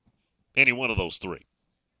of them, any one of those three.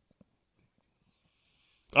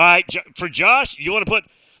 All right, for Josh, you want to put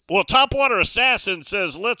 – well, Topwater Assassin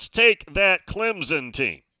says, let's take that Clemson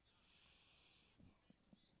team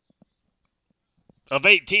of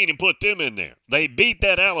 18 and put them in there. They beat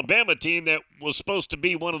that Alabama team that was supposed to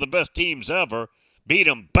be one of the best teams ever, beat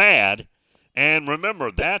them bad. And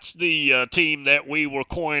remember, that's the team that we were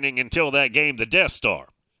coining until that game, the Death Star.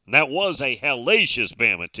 And that was a hellacious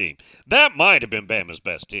Bama team. That might have been Bama's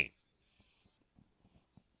best team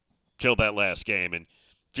till that last game. And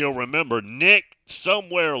if you'll remember, Nick,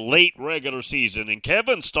 somewhere late regular season, and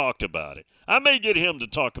Kevin's talked about it. I may get him to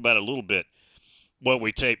talk about it a little bit when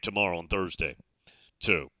we tape tomorrow on Thursday,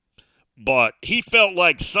 too. But he felt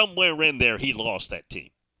like somewhere in there he lost that team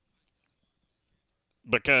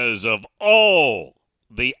because of all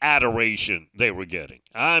the adoration they were getting.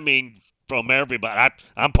 I mean, from everybody.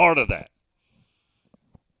 I'm part of that.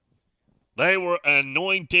 They were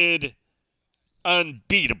anointed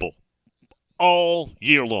unbeatable all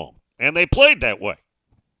year long. And they played that way.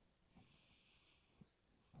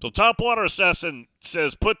 So Topwater Assassin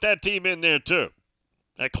says put that team in there too.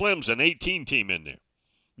 That Clemson 18 team in there.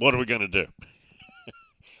 What are we going to do?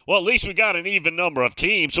 Well, at least we got an even number of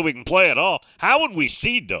teams so we can play it off. How would we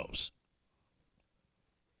seed those?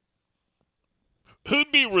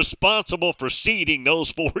 Who'd be responsible for seeding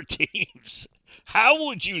those four teams? How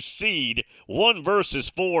would you seed 1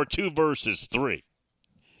 versus 4, 2 versus 3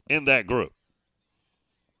 in that group?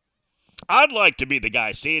 I'd like to be the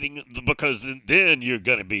guy seeding because then you're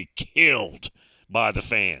going to be killed by the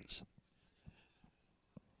fans.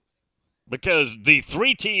 Because the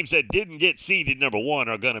 3 teams that didn't get seeded number 1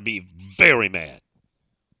 are going to be very mad.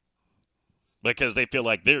 Because they feel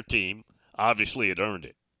like their team obviously had earned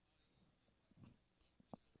it.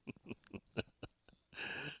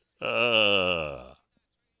 The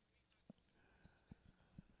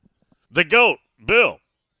GOAT, Bill.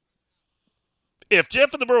 If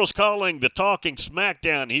Jeff and the Burrow's calling the talking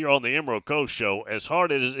smackdown here on the Emerald Coast Show, as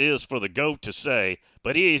hard as it is for the GOAT to say,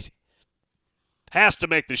 but he has to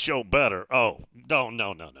make the show better. Oh, no.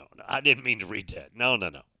 I didn't mean to read that. No.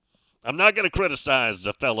 I'm not going to criticize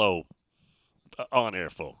the fellow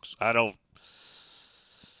on-air folks. I don't.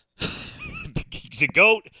 The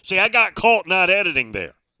GOAT. See, I got caught not editing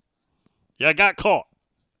there. Yeah, I got caught.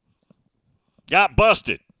 Got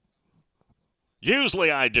busted.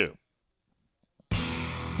 Usually I do.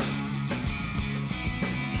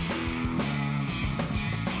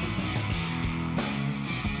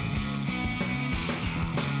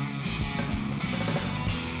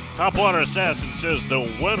 Topwater Assassin says the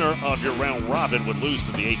winner of your round robin would lose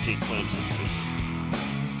to the 18 Clemson team.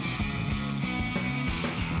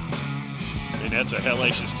 And that's a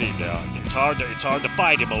hellacious team now. It's hard to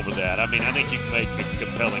fight him over that. I mean, I think you can make a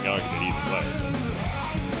compelling argument either way.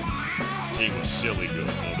 But the team was silly good,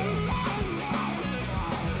 no doubt.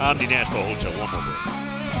 Omni Nashville Hotel, one more break.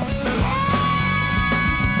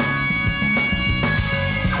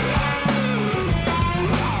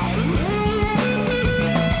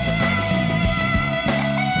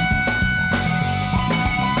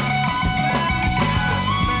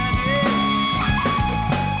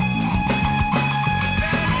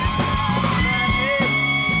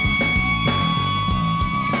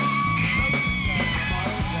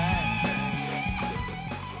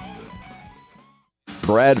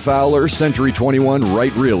 Brad Fowler, Century 21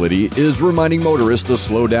 Wright Realty, is reminding motorists to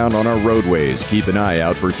slow down on our roadways, keep an eye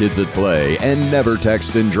out for kids at play, and never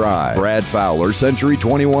text and drive. Brad Fowler, Century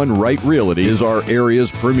 21 Wright Realty, is our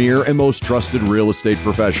area's premier and most trusted real estate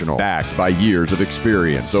professional, backed by years of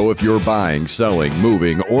experience. So if you're buying, selling,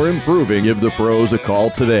 moving, or improving, give the pros a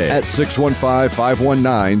call today at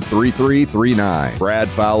 615-519-3339.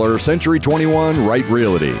 Brad Fowler, Century 21 Wright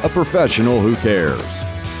Realty, a professional who cares.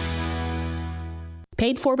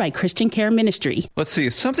 Paid for by Christian Care Ministry. Let's see,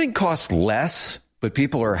 if something costs less, but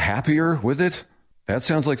people are happier with it, that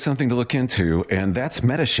sounds like something to look into, and that's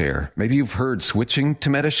Medi-Share. Maybe you've heard switching to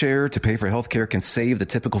Medi-Share to pay for healthcare can save the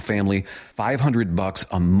typical family $500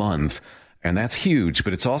 a month, and that's huge,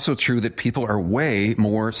 but it's also true that people are way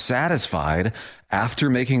more satisfied after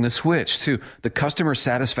making the switch, too. The customer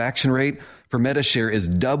satisfaction rate for Medi-Share is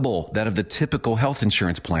double that of the typical health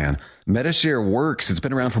insurance plan. Medi-Share works. It's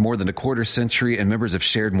been around for more than a quarter century, and members have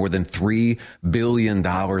shared more than $3 billion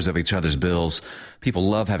of each other's bills. People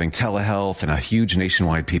love having telehealth and a huge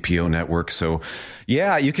nationwide PPO network. So,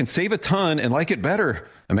 yeah, you can save a ton and like it better.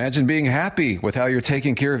 Imagine being happy with how you're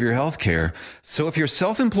taking care of your health care. So if you're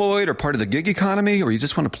self-employed or part of the gig economy, or you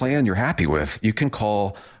just want a plan you're happy with, you can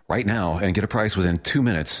call right now and get a price within 2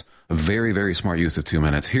 minutes. A very, very smart use of 2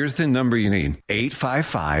 minutes. Here's the number you need.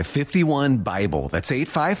 855-51-BIBLE. That's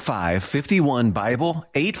 855-51-BIBLE.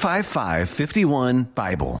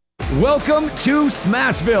 855-51-BIBLE. Welcome to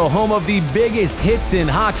Smashville, home of the biggest hits in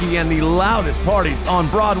hockey and the loudest parties on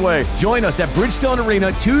Broadway. Join us at Bridgestone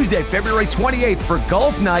Arena Tuesday, February 28th for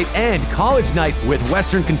Golf Night and College Night with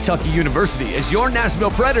Western Kentucky University as your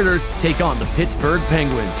Nashville Predators take on the Pittsburgh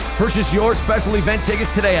Penguins. Purchase your special event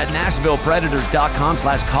tickets today at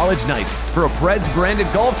NashvillePredators.com/College Nights for a Preds branded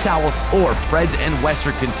golf towel or Preds and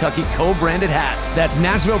Western Kentucky co-branded hat. That's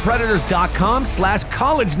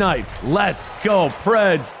NashvillePredators.com/College Nights. Let's go,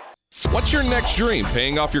 Preds. What's your next dream?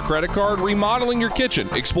 Paying off your credit card, remodeling your kitchen,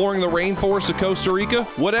 exploring the rainforests of Costa Rica?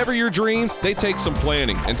 Whatever your dreams, they take some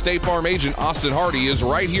planning. And State Farm agent Austin Hardy is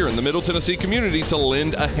right here in the Middle Tennessee community to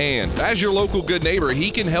lend a hand. As your local good neighbor, he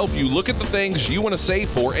can help you look at the things you want to save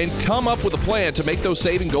for and come up with a plan to make those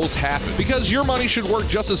saving goals happen. Because your money should work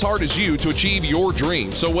just as hard as you to achieve your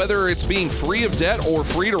dream. So whether it's being free of debt or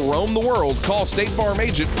free to roam the world, call State Farm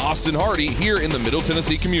agent Austin Hardy here in the Middle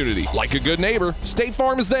Tennessee community. Like a good neighbor, State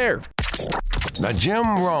Farm is there. The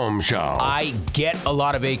Jim Rome Show. I get a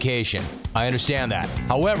lot of vacation. I understand that.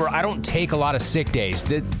 However, I don't take a lot of sick days.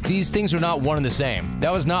 These things are not one and the same.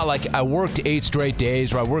 That was not like I worked 8 straight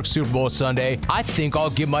days or I worked Super Bowl Sunday. I think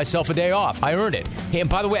I'll give myself a day off. I earned it. Hey, and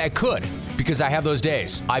by the way, I could because I have those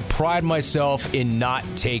days. I pride myself in not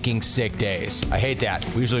taking sick days. I hate that.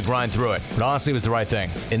 We usually grind through it. But honestly, it was the right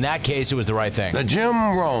thing. In that case, it was the right thing. The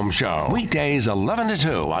Jim Rome Show. Weekdays 11 to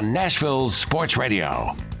 2 on Nashville's Sports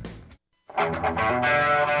Radio.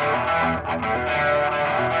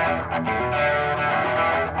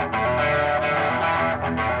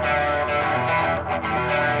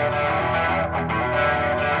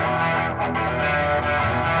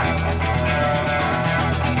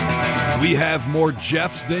 We have more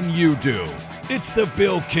Jeffs than you do. It's the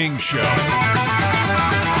Bill King Show.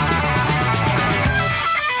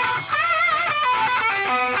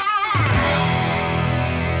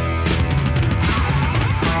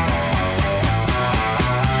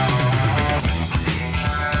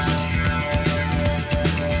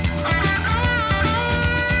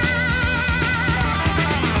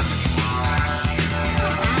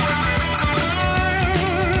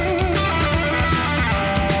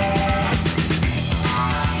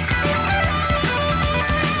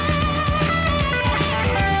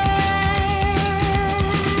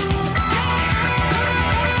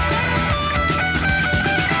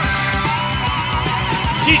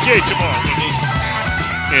 TJ Tamar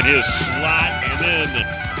in his slot, and then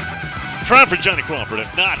trying for Johnny Crawford.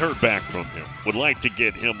 Have not heard back from him. Would like to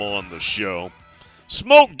get him on the show.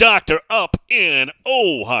 Smoke Doctor up in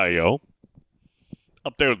Ohio,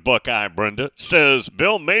 up there with Buckeye Brenda, says,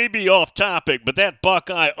 Bill may be off topic, but that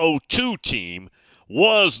Buckeye 02 team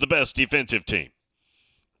was the best defensive team.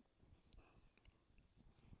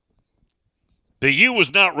 The U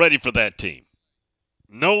was not ready for that team.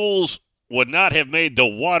 Knowles would not have made the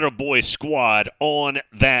Waterboy squad on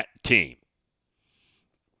that team.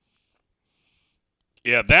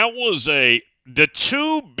 Yeah, that was the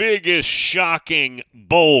two biggest shocking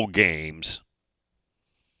bowl games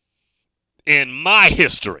in my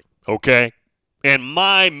history, okay? In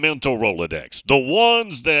my mental Rolodex. The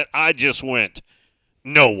ones that I just went,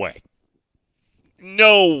 no way.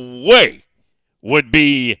 No way would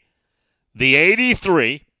be the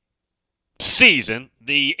 83 season,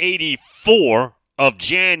 the 84 of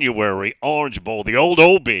January Orange Bowl, the old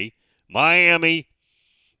OB, Miami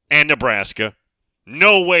and Nebraska.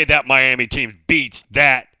 No way that Miami team beats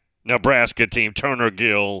that Nebraska team, Turner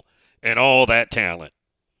Gill, and all that talent.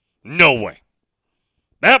 No way.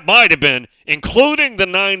 That might have been, including the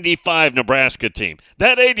 95 Nebraska team,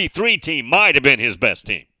 that 83 team might have been his best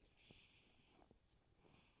team.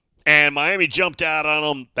 And Miami jumped out on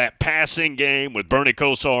them, that passing game with Bernie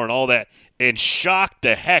Kosar and all that, and shocked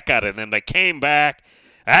the heck out of them. They came back,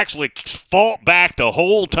 actually fought back the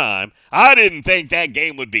whole time. I didn't think that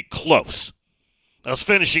game would be close. I was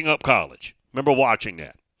finishing up college. Remember watching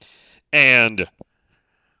that. And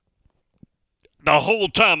the whole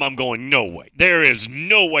time I'm going, no way. There is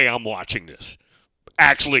no way I'm watching this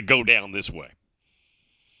actually go down this way.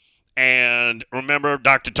 And remember,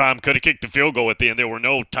 Dr. Tom could have kicked the field goal at the end. There were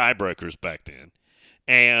no tiebreakers back then.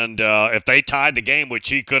 And if they tied the game, which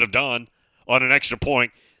he could have done on an extra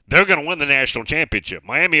point, they're going to win the national championship.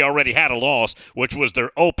 Miami already had a loss, which was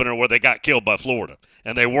their opener where they got killed by Florida.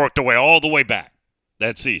 And they worked their way all the way back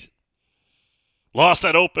that season. Lost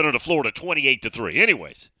that opener to Florida 28-3.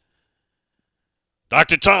 Anyways,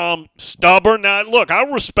 Dr. Tom, stubborn. Now, look, I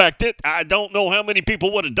respect it. I don't know how many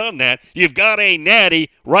people would have done that. You've got a natty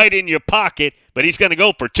right in your pocket, but he's going to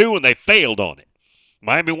go for two, and they failed on it.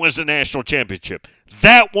 Miami wins the national championship.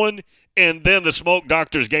 That one, and then the Smoke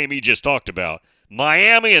Doctors game he just talked about.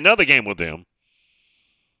 Miami, another game with them.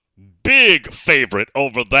 Big favorite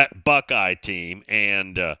over that Buckeye team,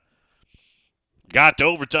 and got to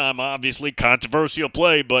overtime, obviously. Controversial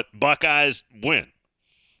play, but Buckeyes win.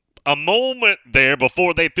 A moment there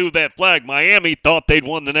before they threw that flag, Miami thought they'd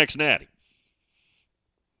won the next natty.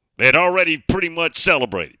 They had already pretty much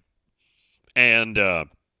celebrated. And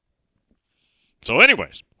so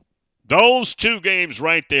anyways, those two games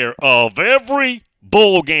right there of every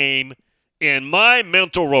bowl game in my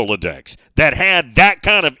mental Rolodex that had that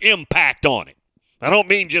kind of impact on it. I don't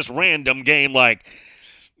mean just random game like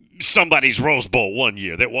somebody's Rose Bowl one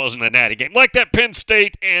year that wasn't a natty game. Like that Penn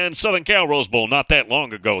State and Southern Cal Rose Bowl not that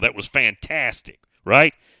long ago. That was fantastic,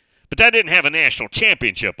 right? But that didn't have a national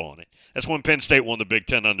championship on it. That's when Penn State won the Big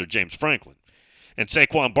Ten under James Franklin. And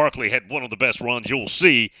Saquon Barkley had one of the best runs you'll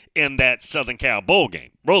see in that Southern Cal Bowl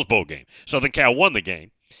game, Rose Bowl game. Southern Cal won the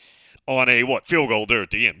game on a, field goal there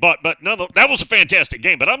at the end. But that was a fantastic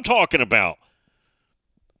game. But I'm talking about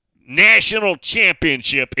national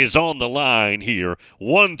championship is on the line here.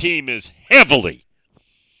 One team is heavily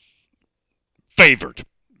favored.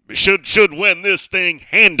 Should win this thing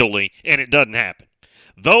handily, and it doesn't happen.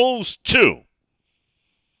 Those two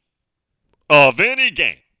of any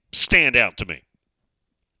game stand out to me.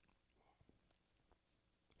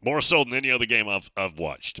 More so than any other game I've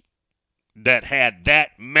watched that had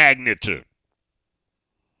that magnitude.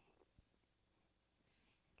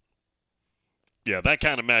 Yeah, that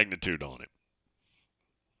kind of magnitude on it.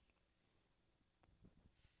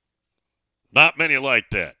 Not many like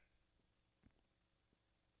that.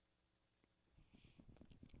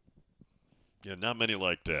 Yeah, not many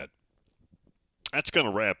like that. That's going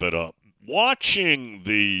to wrap it up. Watching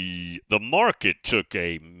the market took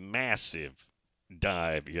a massive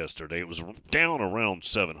dive yesterday. It was down around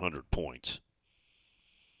 700 points.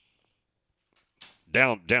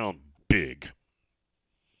 Down big.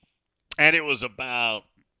 And it was about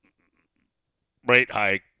rate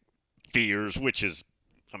hike fears, which is,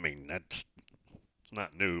 that's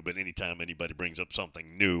not new, but anytime anybody brings up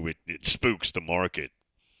something new, it spooks the market.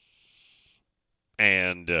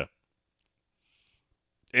 And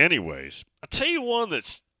anyways, I'll tell you one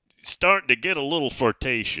that's starting to get a little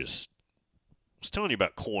flirtatious. I was telling you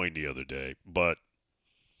about coin the other day, but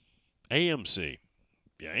AMC.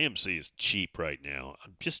 Yeah, AMC is cheap right now.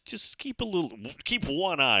 Just keep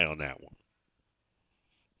one eye on that one.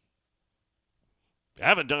 I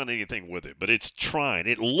haven't done anything with it, but it's trying.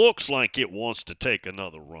 It looks like it wants to take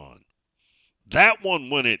another run. That one,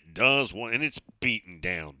 when it does run, and it's beaten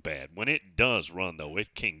down bad. When it does run, though,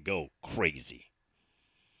 it can go crazy.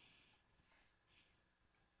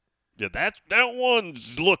 Yeah, that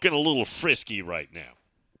one's looking a little frisky right now,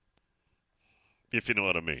 if you know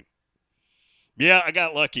what I mean. Yeah, I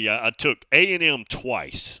got lucky. I took A&M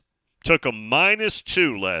twice. Took a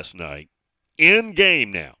 -2 last night. In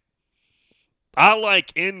game now. I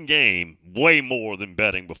like in game way more than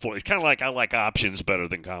betting before. It's kind of like I like options better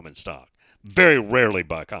than common stock. Very rarely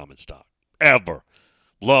buy common stock. Ever.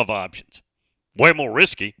 Love options. Way more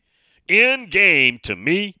risky. In game, to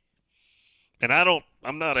me, and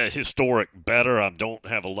I'm not a historic bettor. I don't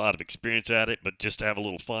have a lot of experience at it, but just to have a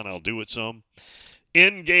little fun, I'll do it some.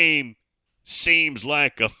 In game seems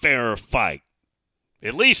like a fairer fight,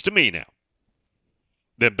 at least to me now,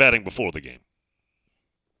 than betting before the game.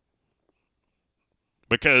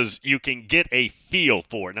 Because you can get a feel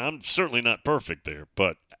for it. Now, I'm certainly not perfect there,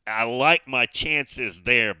 but I like my chances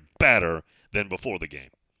there better than before the game.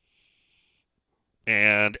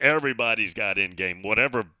 And everybody's got in-game,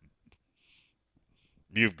 whatever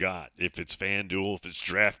you've got. If it's FanDuel, if it's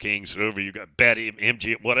DraftKings, whoever you got, Betty,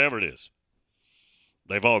 MG, whatever it is.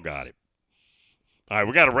 They've all got it. All right,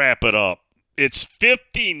 we got to wrap it up. It's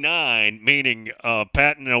 59, meaning,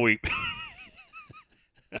 Pat, no, we...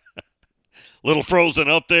 little frozen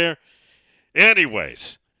up there.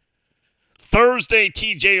 Anyways, Thursday,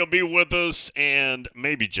 TJ will be with us, and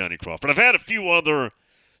maybe Johnny Crawford. I've had a few other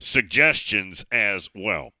suggestions as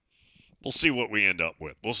well. We'll see what we end up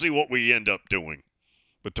with. We'll see what we end up doing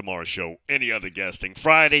with tomorrow's show. Any other guesting?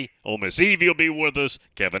 Friday, Ole Miss Evie will be with us.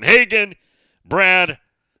 Kevin Hagan, Brad,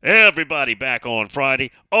 everybody back on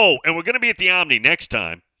Friday. Oh, and we're going to be at the Omni next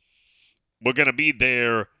time. We're going to be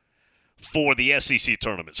there for the SEC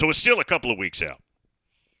tournament. So it's still a couple of weeks out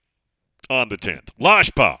on the 10th.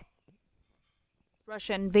 Lashpa.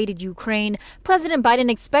 Russia invaded Ukraine. President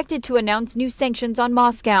Biden expected to announce new sanctions on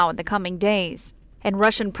Moscow in the coming days. And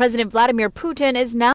Russian President Vladimir Putin is now